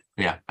trained.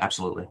 Yeah,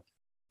 absolutely.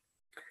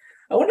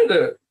 I wanted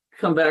to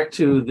come back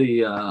to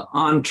the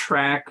on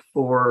track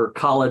for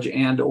college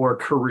and or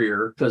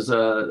career, because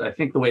I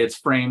think the way it's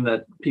framed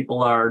that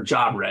people are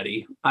job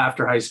ready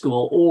after high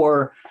school,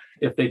 or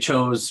if they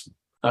chose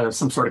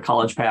some sort of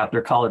college path,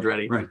 they're college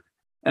ready. Right.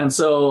 And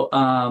so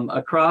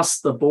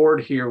across the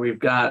board here, we've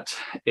got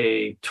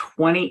a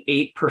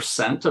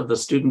 28% of the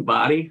student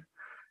body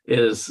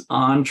is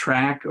on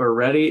track or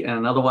ready.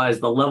 And otherwise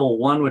the level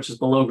 1, which is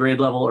below grade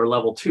level, or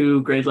level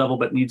 2 grade level,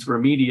 but needs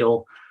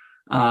remedial,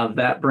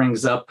 that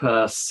brings up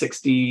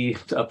 60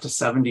 to up to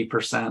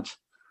 70%.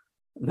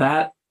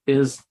 That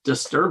is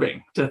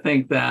disturbing to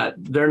think that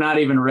they're not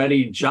even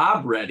ready,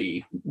 job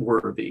ready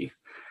worthy.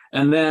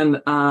 And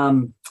then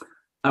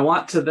I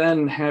want to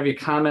then have you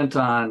comment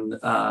on,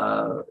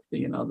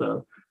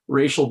 the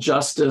racial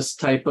justice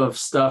type of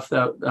stuff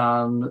that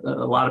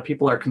a lot of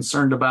people are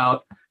concerned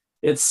about.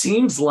 It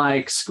seems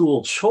like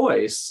school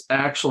choice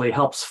actually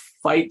helps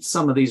fight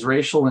some of these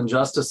racial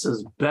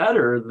injustices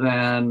better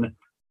than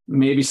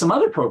maybe some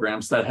other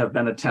programs that have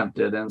been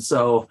attempted. And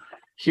so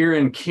here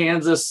in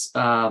Kansas,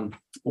 as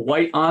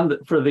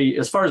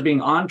far as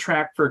being on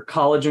track for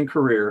college and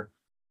career,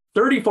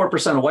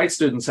 34% of white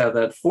students have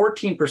that,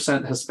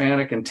 14%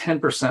 Hispanic, and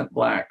 10%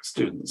 Black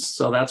students.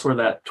 So that's where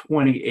that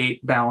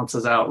 28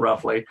 balances out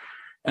roughly.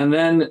 And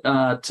then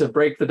to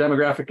break the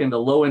demographic into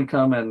low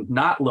income and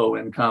not low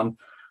income,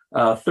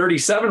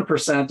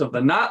 37% of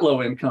the not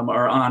low income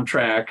are on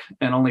track,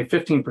 and only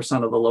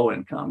 15% of the low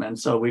income. And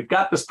so we've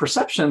got this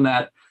perception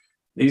that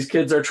these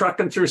kids are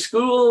trucking through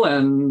school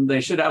and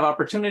they should have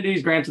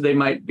opportunities. Granted, they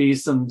might be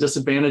some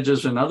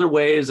disadvantages in other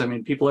ways. I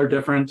mean, people are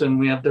different and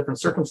we have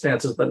different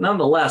circumstances, but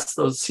nonetheless,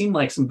 those seem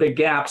like some big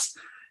gaps.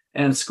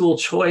 And school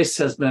choice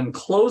has been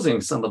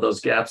closing some of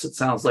those gaps, it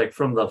sounds like,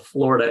 from the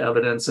Florida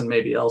evidence and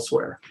maybe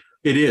elsewhere.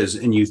 It is.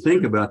 And you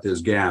think about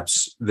those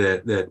gaps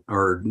that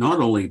are not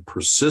only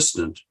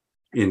persistent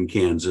in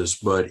Kansas,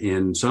 but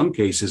in some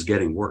cases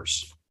getting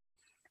worse.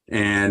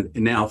 And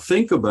now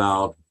think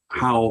about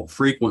how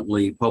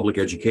frequently public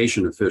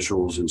education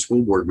officials and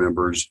school board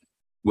members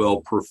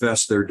will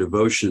profess their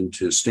devotion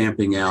to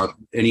stamping out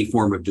any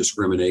form of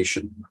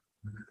discrimination.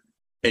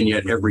 And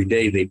yet every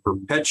day they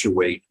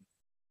perpetuate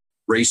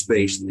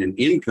race-based and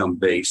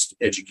income-based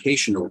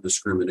educational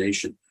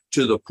discrimination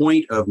to the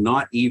point of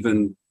not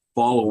even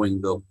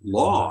following the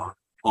law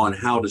on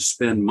how to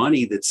spend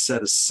money that's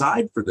set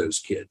aside for those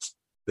kids.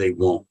 They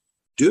won't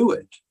do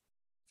it.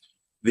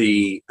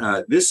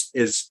 This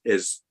is,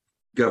 as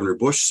Governor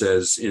Bush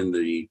says in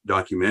the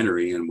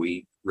documentary, and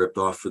we ripped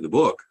off for the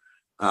book,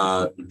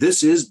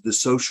 this is the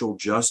social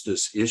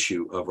justice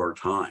issue of our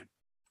time.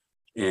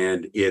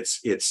 And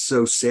it's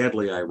so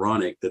sadly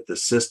ironic that the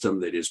system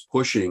that is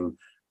pushing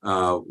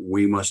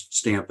we must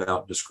stamp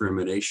out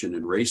discrimination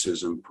and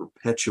racism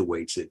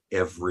perpetuates it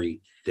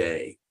every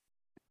day.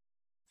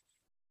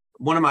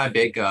 One of my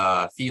big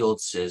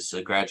fields as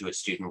a graduate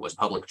student was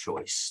public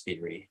choice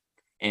theory.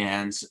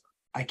 And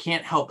I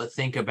can't help but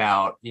think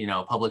about,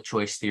 public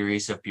choice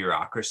theories of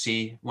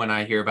bureaucracy when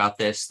I hear about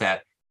this,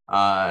 that,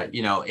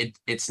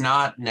 it's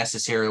not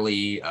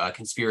necessarily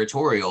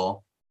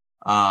conspiratorial.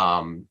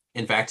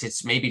 In fact,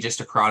 it's maybe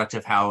just a product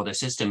of how the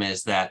system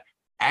is, that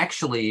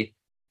actually,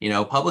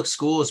 public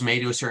schools may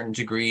to a certain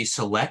degree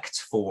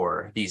select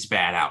for these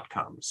bad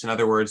outcomes. In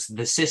other words,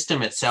 the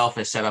system itself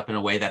is set up in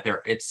a way that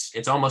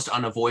it's almost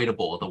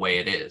unavoidable the way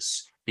it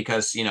is,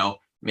 because,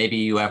 maybe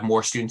you have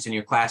more students in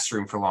your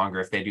classroom for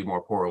longer if they do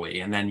more poorly,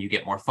 and then you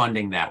get more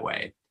funding that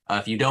way.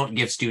 If you don't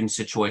give students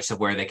a choice of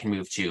where they can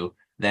move to,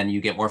 then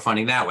you get more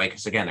funding that way,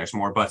 because again, there's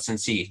more butts and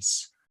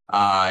seats.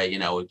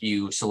 If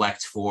you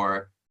select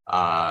for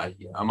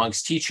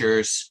amongst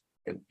teachers,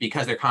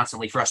 because they're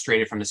constantly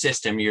frustrated from the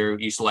system,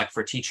 you select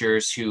for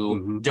teachers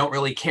who don't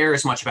really care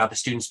as much about the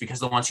students, because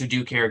the ones who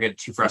do care get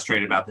too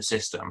frustrated about the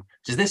system.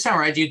 Does this sound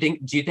right? Do you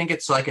think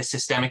it's like a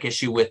systemic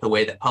issue with the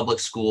way that public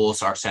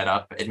schools are set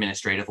up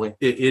administratively?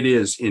 It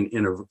is in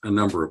a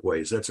number of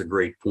ways. That's a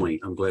great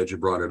point. I'm glad you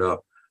brought it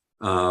up.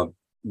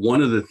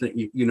 One of the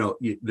things,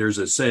 there's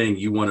a saying,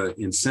 you want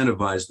to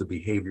incentivize the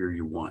behavior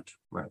you want.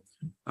 Right.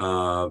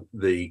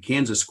 The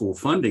Kansas school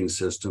funding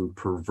system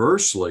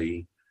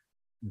perversely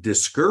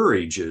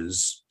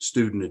discourages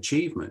student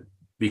achievement,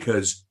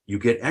 because you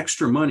get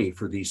extra money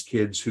for these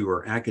kids who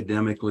are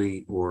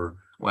academically or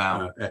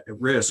at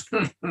risk.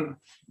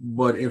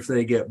 But if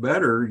they get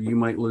better, you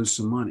might lose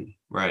some money.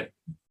 Right.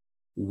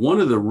 One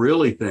of the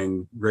really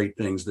great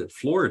things that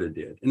Florida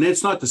did, and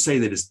it's not to say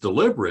that it's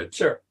deliberate,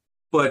 Sure,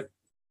 but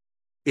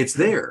it's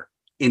there.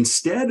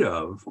 Instead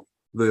of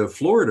the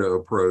Florida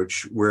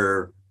approach,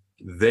 where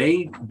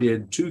they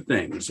did two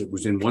things, it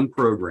was in one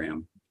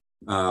program.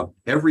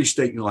 Every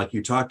state, like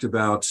you talked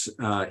about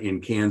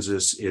in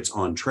Kansas, it's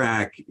on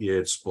track,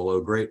 it's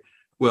below grade.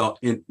 Well,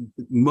 in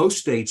most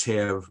states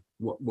have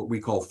what we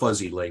call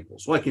fuzzy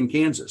labels. Like in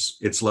Kansas,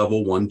 it's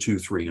level 1, 2,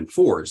 3, and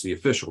 4 is the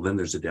official. Then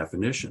there's a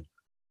definition.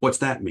 What's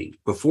that mean?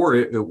 Before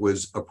it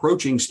was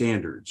approaching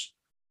standards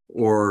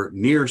or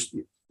near.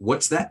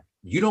 What's that?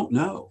 You don't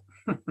know.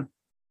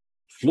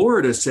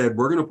 Florida said,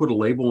 we're going to put a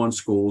label on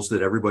schools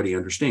that everybody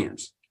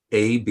understands: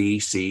 A, B,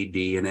 C,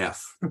 D, and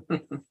F.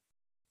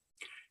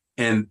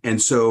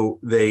 And so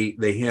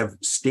they have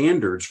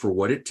standards for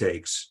what it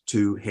takes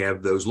to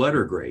have those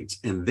letter grades.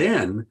 And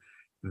then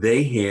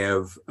they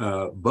have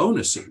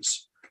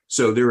bonuses.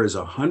 So there is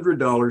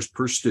 $100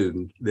 per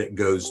student that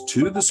goes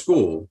to the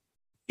school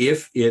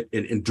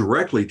and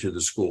directly to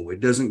the school. It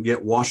doesn't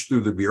get washed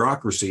through the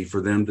bureaucracy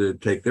for them to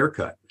take their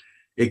cut.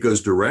 It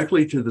goes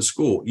directly to the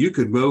school. You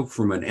could move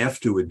from an F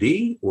to a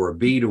D or a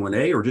B to an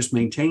A, or just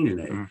maintain an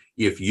A. Mm.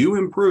 If you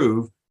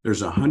improve,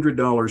 there's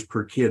 $100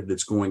 per kid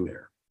that's going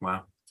there.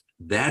 Wow.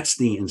 That's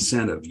the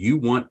incentive. You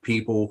want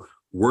people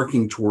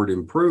working toward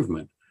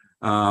improvement.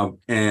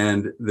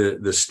 And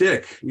the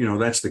stick,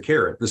 that's the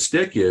carrot. The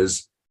stick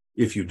is,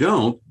 if you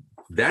don't,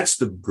 that's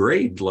the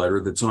grade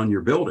letter that's on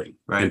your building.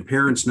 Right. And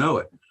parents know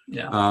it.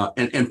 Yeah.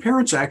 And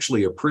parents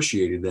actually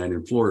appreciated that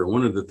in Florida.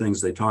 One of the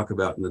things they talk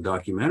about in the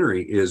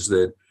documentary is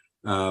that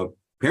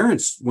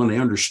parents, when they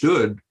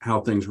understood how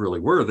things really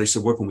were, they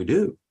said, what can we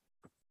do?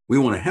 We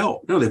want to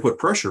help. No, they put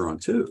pressure on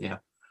too. Yeah.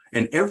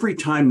 And every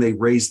time they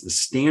raise the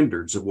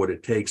standards of what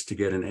it takes to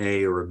get an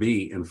A or a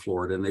B in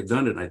Florida, and they've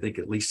done it, I think,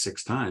 at least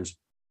 6 times,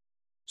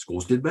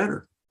 schools did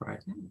better. Right.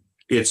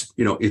 It's,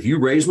 if you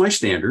raise my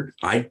standard,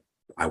 I'm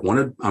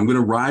going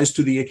to rise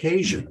to the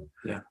occasion.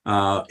 Yeah.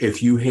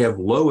 If you have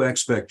low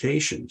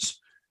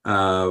expectations,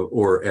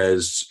 or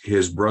as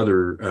his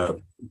brother,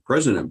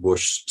 President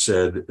Bush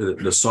said,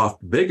 the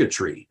soft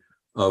bigotry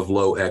of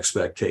low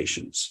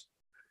expectations,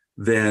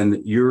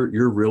 then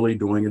you're really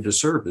doing a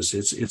disservice.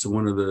 It's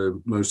one of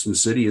the most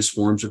insidious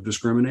forms of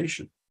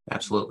discrimination.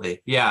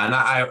 Absolutely. Yeah. And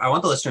I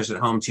want the listeners at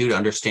home too to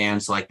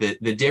understand like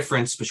the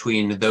difference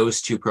between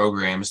those two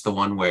programs, the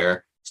one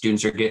where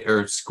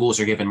schools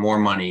are given more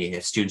money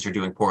if students are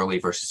doing poorly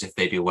versus if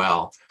they do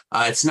well.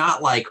 It's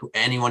not like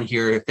anyone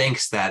here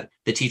thinks that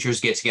the teachers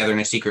get together in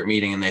a secret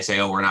meeting and they say,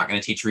 oh, we're not going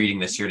to teach reading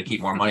this year to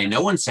keep more money.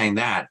 No one's saying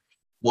that.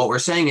 What we're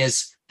saying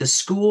is the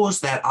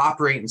schools that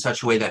operate in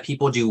such a way that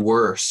people do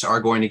worse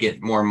are going to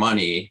get more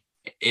money,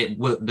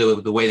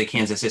 the way the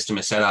Kansas system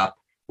is set up,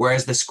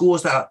 whereas the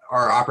schools that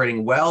are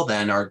operating well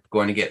then are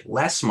going to get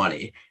less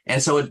money.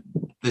 And so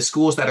the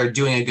schools that are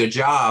doing a good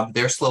job,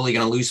 they're slowly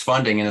going to lose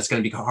funding, and it's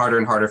going to be harder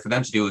and harder for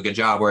them to do a good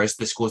job. Whereas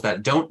the schools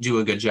that don't do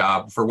a good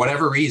job, for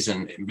whatever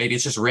reason, maybe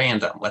it's just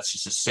random, let's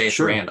just say it's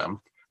Sure.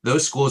 random,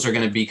 those schools are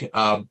going to be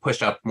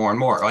pushed up more and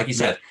more. Like you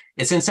said,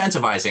 it's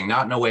incentivizing,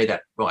 not in a way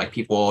that like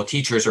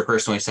teachers are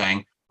personally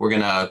saying, we're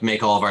going to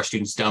make all of our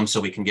students dumb so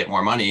we can get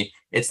more money.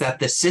 It's that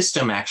the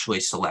system actually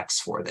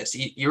selects for this,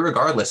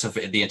 regardless of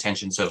the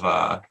intentions of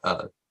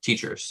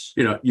teachers.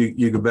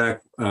 You go back,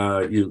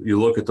 you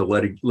look at the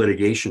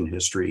litigation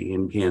history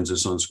in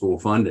Kansas on school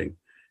funding,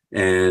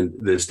 and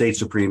the state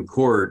Supreme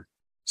Court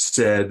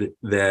said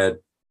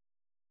that,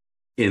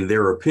 in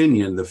their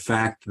opinion, the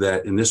fact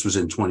that, and this was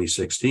in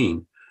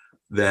 2016,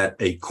 that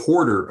a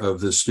quarter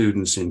of the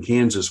students in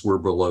Kansas were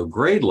below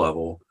grade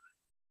level,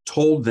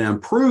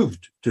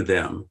 proved to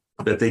them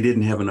that they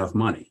didn't have enough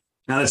money.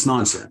 Now that's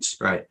nonsense.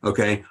 Right.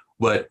 Okay.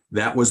 But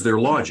that was their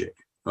logic.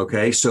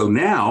 Okay. So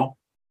now,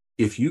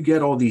 if you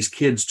get all these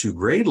kids to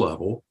grade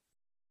level,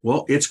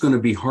 well, it's going to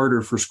be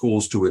harder for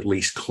schools to at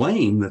least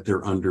claim that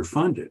they're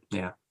underfunded.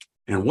 Yeah.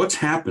 And what's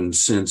happened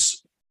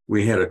since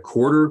we had a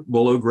quarter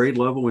below grade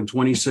level in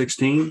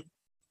 2016?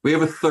 We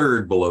have a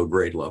third below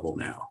grade level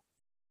now.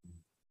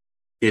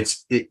 It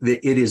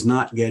is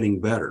not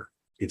getting better.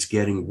 It's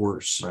getting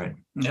worse. Right.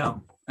 Yeah.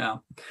 Yeah.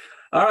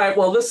 All right.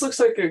 Well, this looks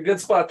like a good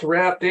spot to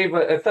wrap. Dave,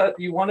 I thought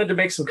you wanted to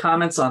make some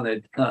comments on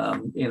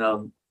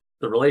the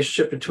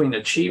relationship between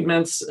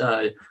achievements.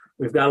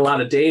 We've got a lot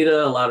of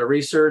data, a lot of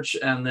research,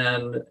 and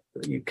then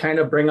you kind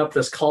of bring up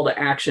this call to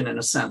action in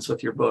a sense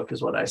with your book,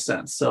 is what I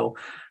sense. So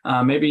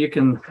maybe you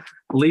can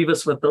leave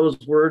us with those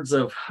words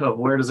of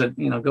where does it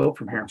go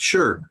from here?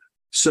 Sure.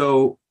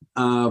 So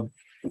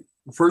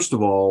first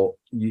of all,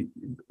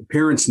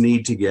 parents,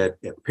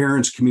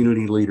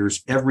 community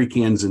leaders, every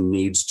Kansan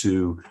needs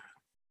to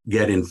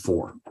get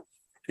informed,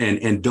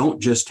 and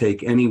don't just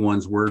take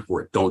anyone's word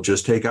for it. Don't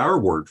just take our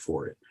word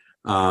for it.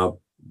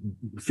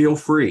 Feel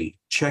free,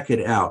 check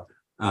it out,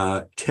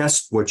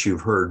 test what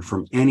you've heard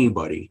from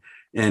anybody,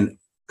 and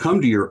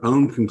come to your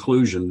own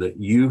conclusion that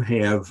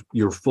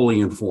you're fully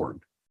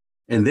informed.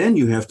 And then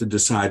you have to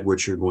decide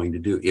what you're going to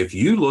do. If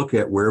you look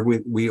at where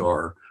we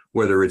are,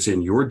 whether it's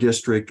in your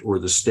district or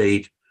the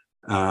state,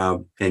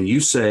 and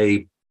you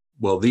say,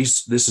 well,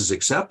 this is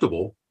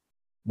acceptable,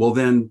 well,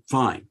 then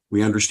fine.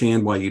 We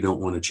understand why you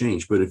don't want to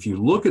change. But if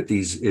you look at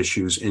these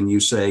issues and you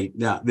say,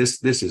 now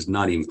this is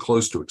not even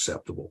close to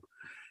acceptable,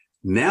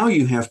 now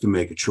you have to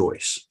make a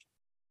choice.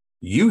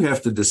 You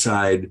have to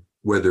decide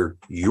whether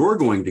you're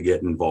going to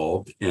get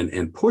involved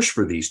and push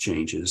for these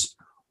changes,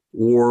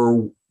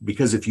 or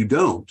because if you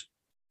don't,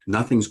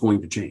 nothing's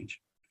going to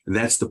change. And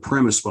that's the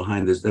premise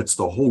behind this. That's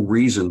the whole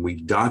reason we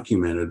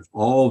documented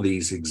all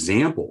these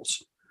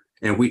examples.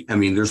 And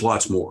there's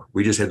lots more.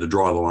 We just had to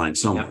draw the line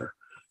somewhere.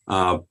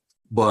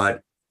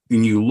 But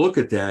when you look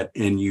at that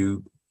and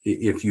you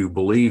if you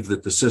believe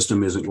that the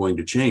system isn't going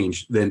to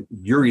change, then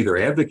you're either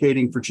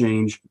advocating for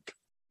change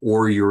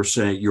or you're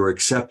saying you're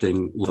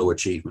accepting low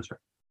achievement.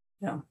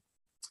 Yeah.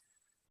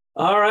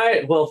 All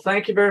right. Well,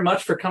 thank you very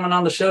much for coming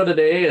on the show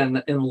today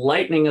and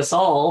enlightening us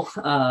all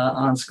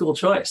on school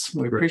choice.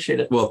 We appreciate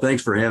it. Well,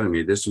 thanks for having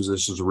me. This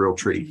was a real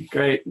treat.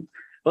 Great.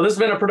 Well, this has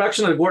been a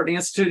production of the Gortney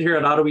Institute here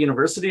at Ottawa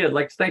University. I'd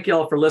like to thank you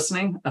all for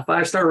listening. A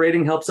 5-star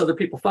rating helps other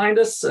people find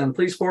us, and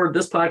please forward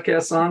this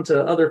podcast on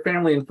to other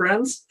family and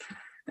friends.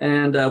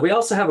 And we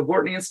also have a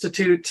Gortney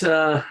Institute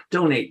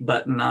donate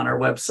button on our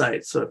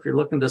website. So if you're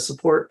looking to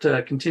support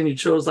continued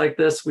shows like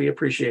this, we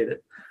appreciate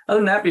it. Other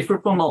than that, be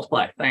fruitful and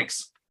multiply.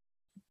 Thanks.